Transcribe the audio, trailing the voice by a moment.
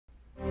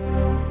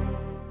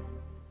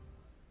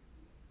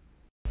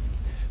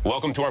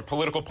Welcome to our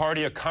political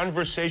party, a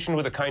conversation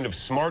with a kind of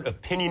smart,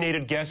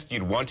 opinionated guest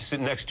you'd want to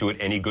sit next to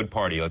at any good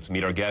party. Let's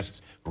meet our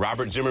guests.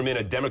 Robert Zimmerman,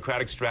 a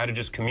Democratic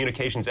strategist,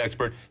 communications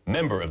expert,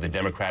 member of the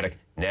Democratic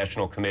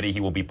National Committee. He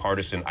will be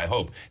partisan, I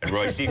hope. And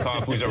Roy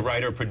Sekoff, who's a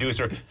writer,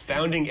 producer,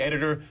 founding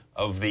editor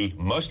of the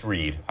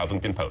must-read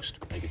Huffington Post.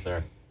 Thank you,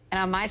 sir. And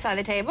on my side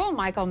of the table,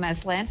 Michael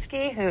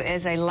Maslansky, who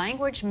is a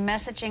language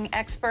messaging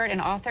expert and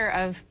author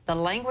of The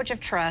Language of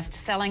Trust,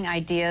 Selling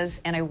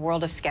Ideas in a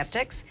World of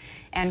Skeptics.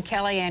 And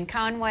Kellyanne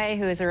Conway,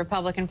 who is a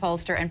Republican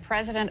pollster and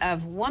president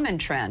of Woman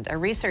Trend, a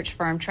research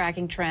firm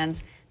tracking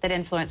trends that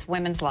influence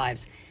women's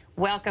lives.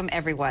 Welcome,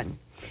 everyone.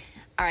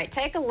 All right,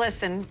 take a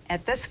listen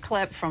at this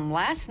clip from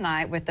last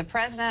night with the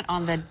president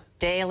on The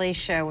Daily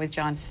Show with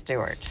Jon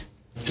Stewart.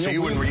 So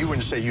you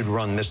wouldn't say you'd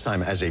run this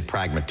time as a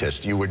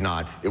pragmatist. You would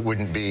not. It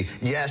wouldn't be,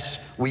 yes,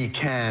 we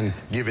can,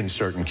 given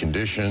certain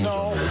conditions.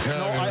 No,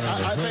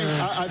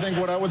 I think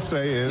what I would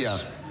say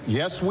is,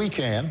 yes, we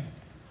can,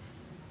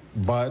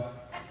 but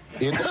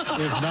it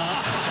is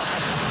not.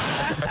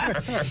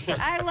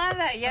 I love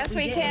that. Yes,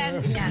 we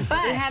can,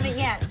 but we haven't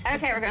yet.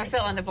 Okay, we're going to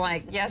fill in the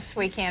blank. Yes,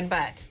 we can,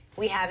 but.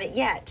 We haven't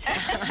yet.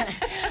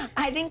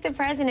 I think the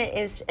president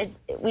is,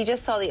 we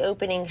just saw the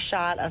opening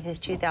shot of his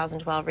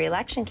 2012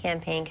 re-election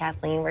campaign,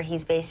 Kathleen, where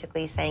he's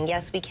basically saying,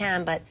 yes, we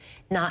can, but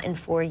not in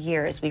 4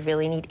 years. We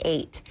really need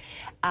 8.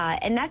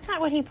 And that's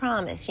not what he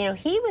promised. You know,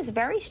 he was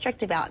very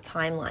strict about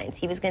timelines.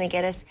 He was going to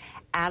get us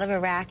out of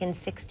Iraq in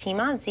 16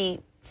 months. He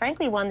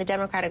frankly won the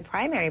Democratic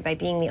primary by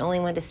being the only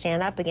one to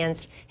stand up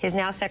against his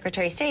now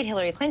Secretary of State,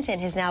 Hillary Clinton,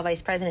 his now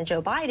Vice President,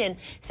 Joe Biden,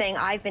 saying,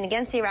 I've been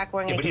against the Iraq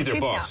war. But he's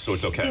their boss, so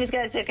it's okay. He was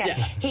good, it's okay. Yeah.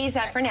 He's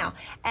for now.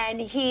 And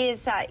he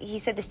said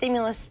the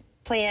stimulus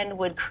plan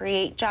would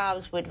create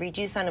jobs, would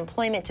reduce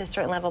unemployment to a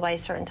certain level by a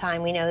certain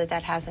time. We know that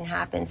that hasn't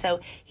happened.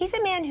 So he's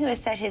a man who has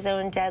set his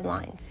own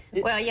deadlines.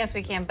 Well, yes,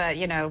 we can, but,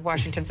 you know,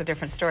 Washington's a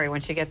different story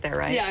once you get there,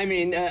 right? Yeah, I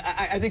mean,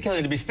 I think,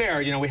 Kellyanne, to be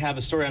fair, you know, we have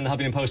a story on the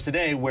Huffington Post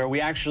today where we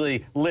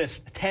actually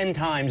list 10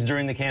 times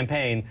during the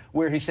campaign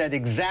where he said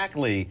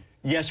exactly,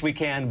 yes, we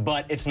can,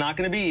 but it's not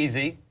going to be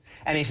easy.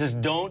 And he says,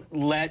 don't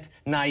let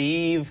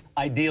naive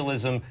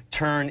idealism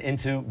turn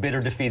into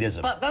bitter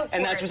defeatism. But vote for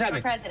and that's what's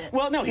happening. President.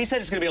 Well, no, he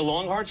said it's going to be a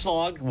long, hard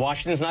slog.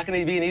 Washington's not going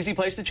to be an easy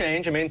place to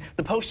change. I mean,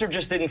 the poster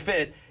just didn't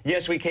fit.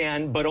 Yes, we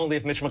can, but only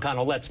if Mitch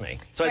McConnell lets me.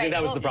 So I think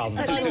that was the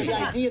problem. The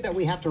idea that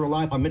we have to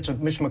rely upon Mitch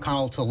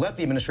McConnell to let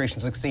the administration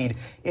succeed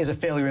is a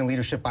failure in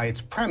leadership by its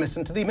premise.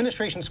 And to the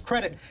administration's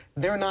credit,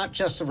 they're not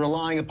just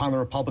relying upon the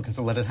Republicans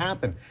to let it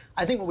happen.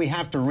 I think what we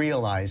have to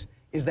realize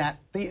is that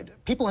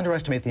people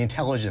underestimate the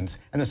intelligence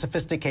and the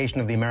sophistication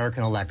of the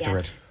American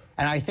electorate. Yes.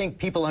 And I think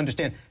people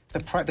understand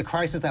the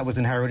crisis that was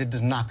inherited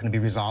is not going to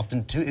be resolved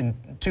in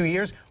 2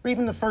 years or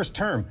even the first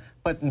term.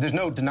 But there's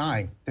no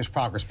denying there's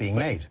progress being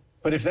made.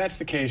 But if that's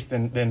the case,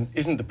 then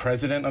isn't the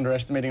president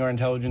underestimating our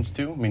intelligence,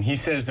 too? I mean, he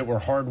says that we're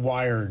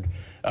hardwired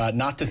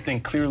not to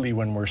think clearly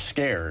when we're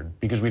scared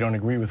because we don't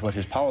agree with what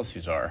his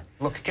policies are.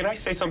 Look, can I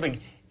say something?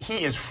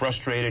 He is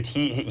frustrated.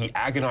 He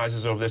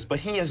agonizes over this,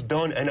 but he has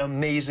done an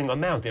amazing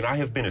amount. And I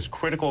have been as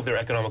critical of their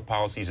economic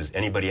policies as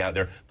anybody out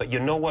there. But you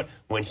know what?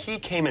 When he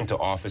came into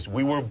office,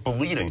 we were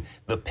bleeding.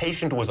 The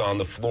patient was on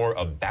the floor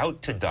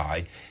about to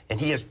die, and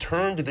he has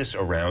turned this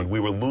around. We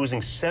were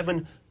losing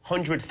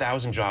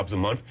 700,000 jobs a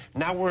month.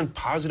 Now we're in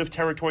positive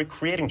territory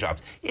creating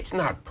jobs. It's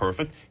not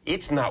perfect.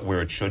 It's not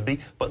where it should be,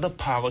 but the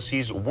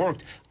policies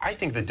worked. I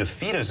think the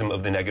defeatism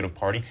of the negative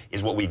party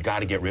is what we've got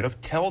to get rid of.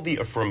 Tell the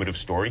affirmative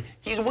story.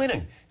 He's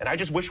winning. And I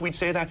just wish we'd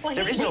say that. Well,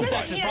 there is no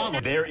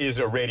but. There is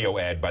a radio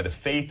ad by the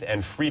Faith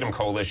and Freedom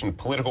Coalition,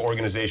 political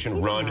organization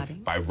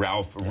run by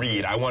Ralph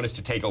Reed. I want us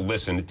to take a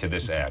listen to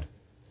this ad.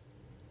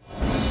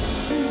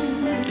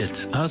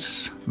 It's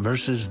us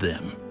versus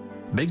them.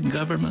 Big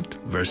government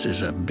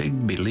versus a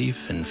big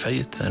belief in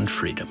faith and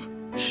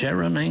freedom.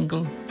 Sharon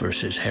Engel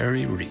versus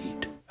Harry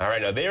Reid. All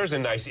right, now there's a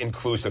nice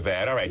inclusive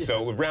ad. All right,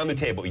 so around the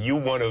table, you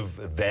one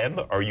of them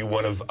or you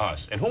one of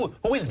us? And who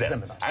is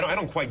them? I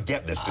don't quite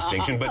get this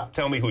distinction, but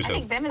tell me who's who. I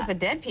think them is the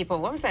dead people.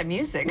 What was that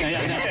music? You did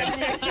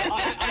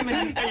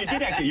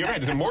actually. You're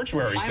right. It's a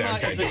mortuary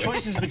sound. If the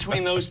choice is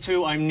between those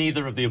two, I'm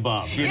neither of the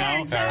above. You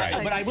know. Exactly. All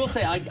right. But I will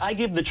say, I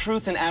give the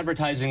Truth in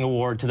Advertising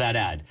Award to that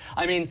ad.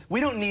 I mean, we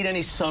don't need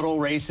any subtle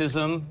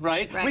racism,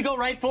 right? We go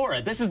right for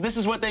it. This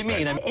is what they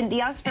mean. In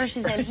the us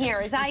versus them here,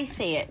 as I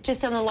see it,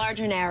 just on the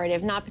larger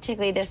narrative, not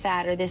particularly this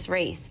ad or this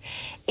race,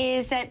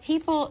 is that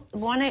people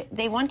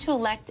want to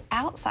elect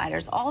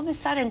outsiders. All of a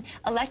sudden,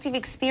 elective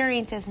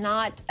experience is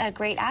not a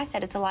great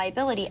asset. It's a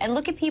liability. And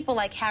look at people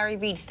like Harry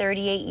Reid,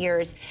 38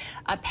 years,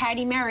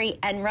 Patty Murray,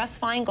 and Russ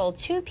Feingold,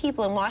 2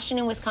 people in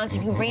Washington,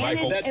 Wisconsin, who ran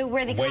this,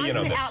 were the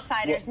consummate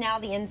outsiders, now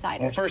the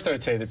insiders. Well, first I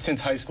would say that since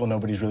high school,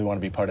 nobody's really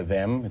wanted to be part of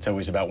them. It's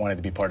always about wanting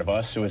to be part of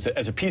us. So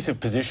as a piece of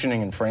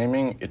positioning and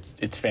framing,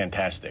 it's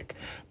fantastic.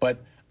 But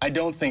I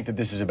don't think that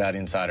this is about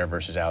insider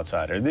versus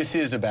outsider. This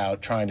is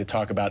about trying to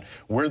talk about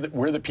we're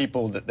the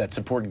people that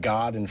support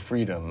God and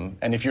freedom,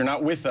 and if you're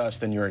not with us,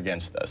 then you're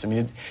against us. I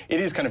mean, it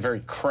is kind of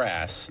very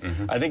crass.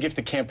 I think if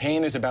the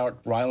campaign is about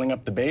riling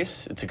up the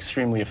base, it's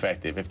extremely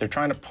effective. If they're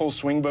trying to pull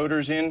swing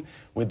voters in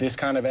with this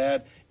kind of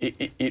ad,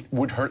 it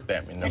would hurt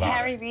them in Nevada. But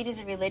Harry Reid is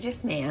a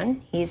religious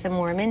man. He's a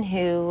Mormon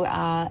who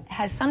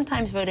has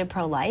sometimes voted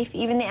pro-life.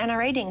 Even the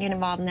NRA didn't get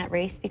involved in that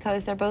race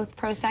because they're both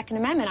pro-Second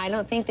Amendment. I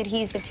don't think that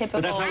he's the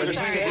typical... But that's not what they're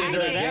saying.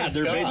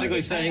 They're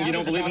basically saying you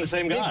don't believe in the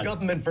same God. Big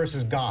government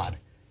versus God.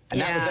 And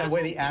that was the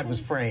way the ad was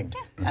framed.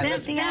 And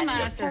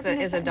us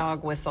is a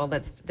dog whistle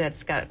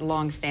that's got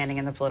long standing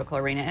in the political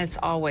arena. And it's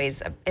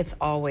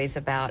always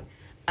about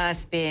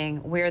us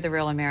being, we're the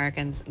real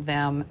Americans,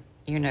 them,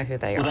 you know who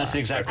they are. Well, that's the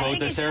exact quote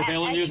that Sarah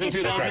Palin used in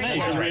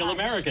 2008. Real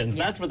Americans.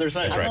 That's what they're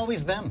saying. I'm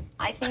always them.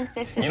 I think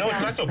this is... You know,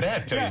 it's not so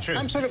bad, to tell you the truth.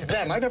 I'm sort of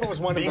them. I never was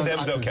one of those. Being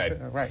them's okay.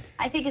 Right.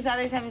 I think as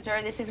others have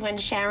observed, this is when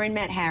Sharon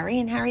met Harry,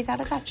 and Harry's out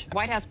of touch.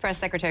 White House Press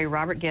Secretary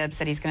Robert Gibbs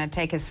said he's going to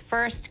take his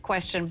first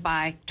question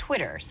by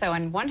Twitter. So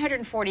in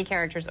 140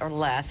 characters or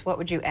less, what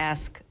would you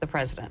ask the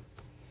president?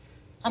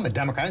 I'm a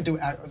Democrat.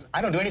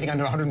 I don't do anything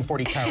under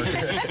 140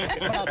 characters.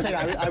 But I'll tell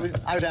you,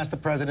 I would ask the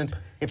president,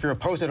 if you're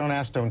opposed to Don't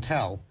Ask, Don't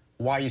Tell,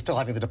 why are you still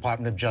having the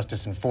Department of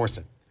Justice enforce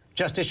it?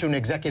 Just issue an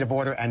executive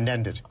order and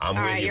end it. I'm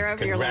with you. You're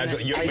over your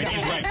limit.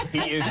 He's right. He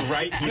is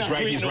right.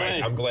 He's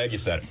right. I'm glad you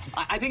said it.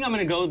 I think I'm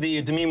going to go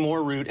the Demi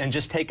Moore route and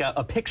just take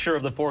a picture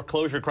of the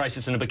foreclosure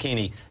crisis in a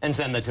bikini and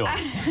send that to him.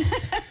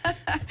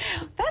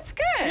 That's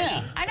good.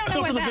 Yeah. I don't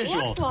know what that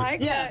looks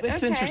like. Yeah,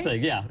 it's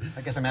interesting. Yeah.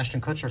 I guess I'm Ashton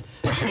Kutcher.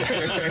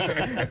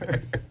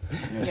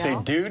 Say,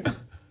 dude,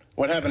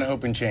 what happened to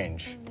Hope and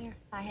Change?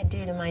 I had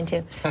dude in mind,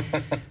 too.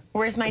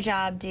 Where's my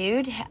job,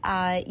 dude?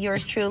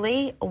 Yours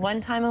truly, a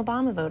one-time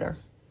Obama voter.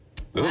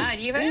 Do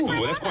you vote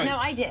for that's quite... No,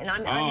 I didn't.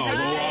 I'm well,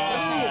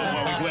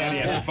 we're glad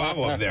you had the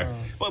follow-up there.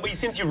 Well, but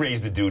since you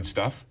raised the dude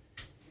stuff,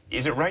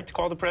 is it right to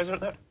call the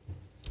president that?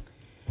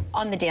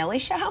 On The Daily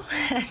Show?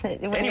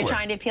 When you're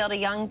trying to appeal to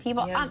young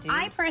people?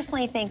 I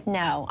personally think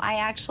no.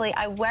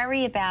 I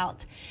worry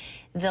about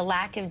the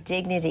lack of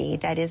dignity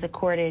that is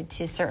accorded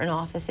to certain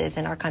offices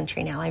in our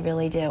country now. I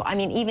really do. I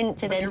mean, even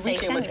to then say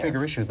senator. You're a much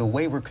bigger issue. The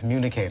way we're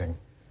communicating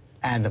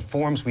and the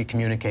forms we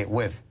communicate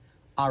with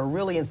are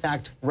really, in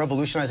fact,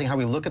 revolutionizing how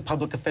we look at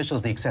public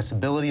officials, the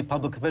accessibility of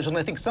public officials. And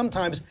I think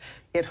sometimes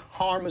it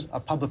harms a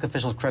public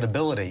official's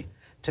credibility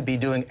to be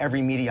doing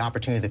every media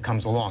opportunity that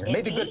comes along. It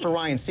may be good for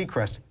Ryan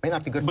Seacrest, may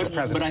not be good for the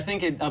president. But I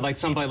think like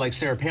somebody like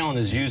Sarah Palin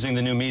is using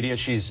the new media.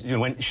 She's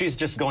she's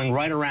just going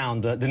right around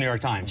the New York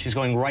Times. She's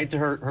going right to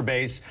her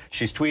base.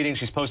 She's tweeting.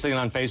 She's posting it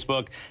on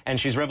Facebook, and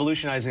she's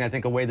revolutionizing, I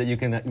think, a way that you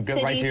can go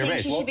right to your base. So do you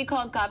think she should be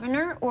called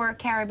governor or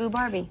Caribou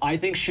Barbie? I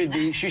think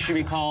she should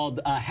be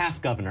called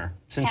half governor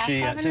since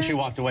she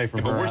walked away from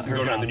her. But worse than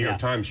going job. around the New York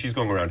Times, she's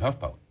going around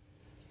HuffPo.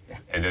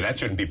 And that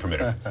shouldn't be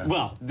permitted.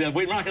 Well,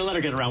 we're not going to let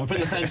her get around. We're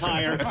putting the fence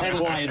higher and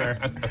wider.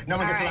 No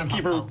one gets around.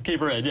 Keep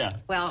her in, yeah.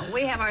 Well,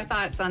 we have our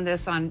thoughts on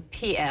this on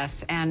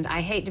PS, and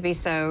I hate to be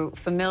so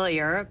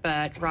familiar,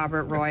 but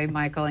Robert, Roy,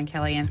 Michael, and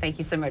Kellyanne, thank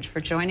you so much for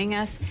joining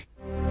us.